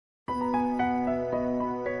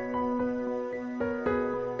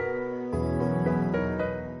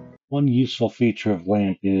One useful feature of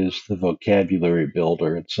LAMP is the vocabulary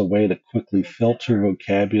builder. It's a way to quickly filter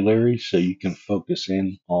vocabulary so you can focus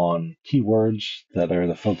in on keywords that are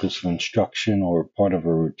the focus of instruction or part of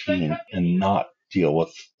a routine and not deal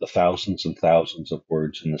with the thousands and thousands of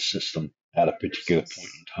words in the system at a particular point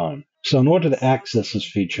in time. So in order to access this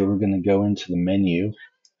feature, we're going to go into the menu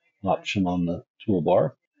option on the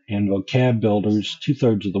toolbar and vocab builders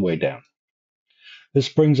 2/3 of the way down. This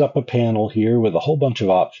brings up a panel here with a whole bunch of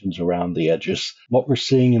options around the edges. What we're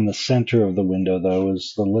seeing in the center of the window, though,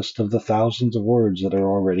 is the list of the thousands of words that are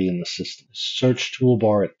already in the system. Search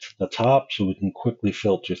toolbar at the top so we can quickly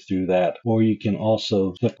filter through that, or you can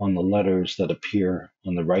also click on the letters that appear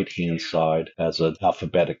on the right-hand side as an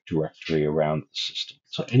alphabetic directory around the system.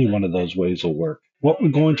 So any one of those ways will work. What we're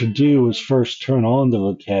going to do is first turn on the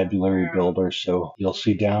vocabulary builder. So you'll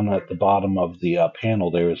see down at the bottom of the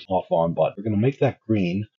panel there is off on button. We're going to make that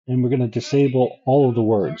green and we're going to disable all of the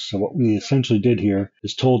words. So what we essentially did here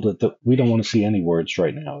is told it that we don't want to see any words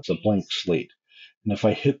right now. It's a blank slate. And if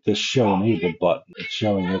I hit this show enable button, it's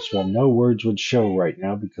showing us, well, no words would show right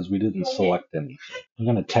now because we didn't select any. I'm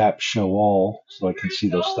going to tap show all so I can see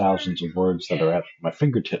those thousands of words that are at my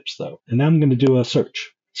fingertips though. And now I'm going to do a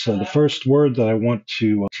search. So the first word that I want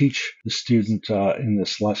to teach the student in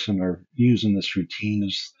this lesson or use in this routine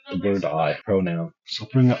is the word I, pronoun. So I'll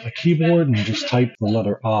bring up my keyboard and just type the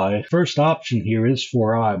letter I. First option here is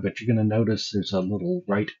for I, but you're going to notice there's a little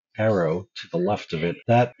right arrow to the left of it.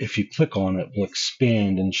 That, if you click on it, will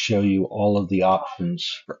expand and show you all of the options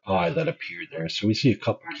for I that appear there. So we see a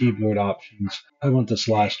couple keyboard options. I want this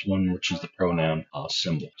last one, which is the pronoun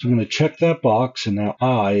symbol. So I'm going to check that box, and now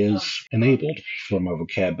I is enabled for my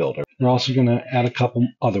vocab builder. We're also going to add a couple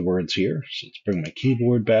other words here. So let's bring my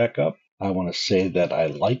keyboard back up. I want to say that I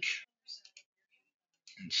like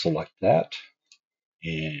and select that.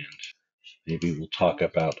 And maybe we'll talk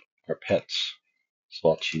about our pets.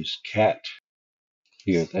 So I'll choose cat,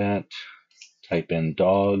 clear that, type in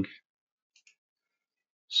dog,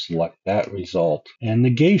 select that result. And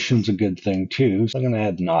negation's a good thing too, so I'm going to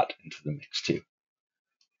add not into the mix too,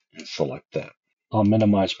 and select that. I'll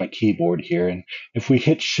minimize my keyboard here, and if we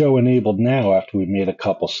hit show enabled now after we've made a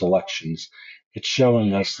couple selections, it's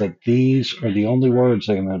showing us that these are the only words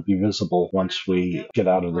that are going to be visible once we get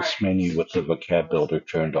out of this menu with the vocab builder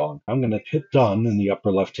turned on. I'm going to hit done in the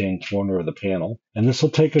upper left-hand corner of the panel, and this will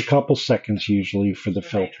take a couple seconds usually for the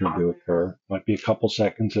filter to occur. It might be a couple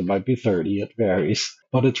seconds, it might be 30, it varies,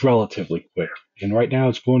 but it's relatively quick. And right now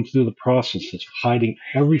it's going through the process of hiding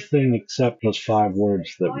everything except those 5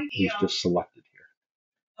 words that we've just selected.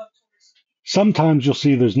 Sometimes you'll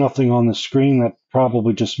see there's nothing on the screen. That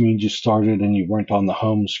probably just means you started and you weren't on the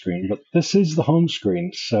home screen. But this is the home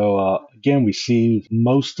screen. So again, we see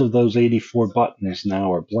most of those 84 buttons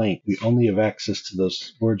now are blank. We only have access to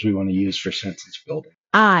those words we want to use for sentence building.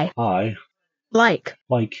 I like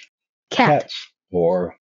cats,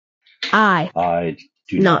 or I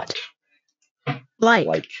do not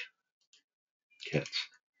like cats.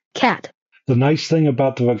 Cat. The nice thing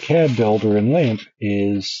about the vocab builder in LAMP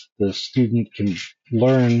is the student can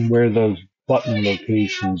learn where those button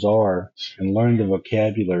locations are and learn the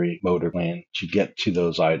vocabulary motor plan to get to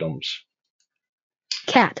those items.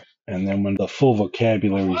 Cat. And then when the full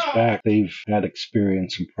vocabulary is back, they've had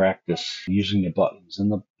experience and practice using the buttons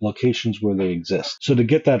and the locations where they exist. So to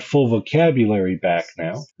get that full vocabulary back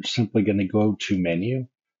now, we're simply going to go to Menu,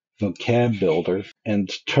 Vocab Builder, and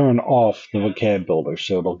turn off the Vocab Builder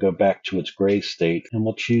so it'll go back to its gray state, and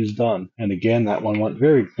we'll choose Done. And again, that one went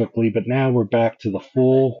very quickly, but now we're back to the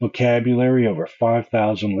full vocabulary, over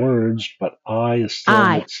 5,000 words, but I is still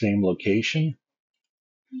in its same location.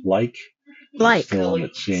 Like. Still in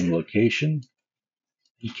its same location.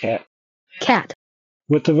 And cat.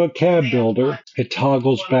 With the vocab builder, it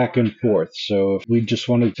toggles back and forth. So if we just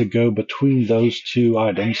wanted to go between those two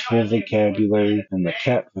items, full vocabulary and the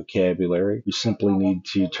cat vocabulary, we simply need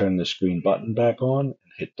to turn the screen button back on and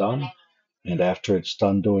hit done. And after it's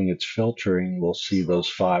done doing its filtering, we'll see those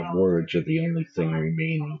 5 words are the only thing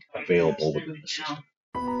remaining available within the system.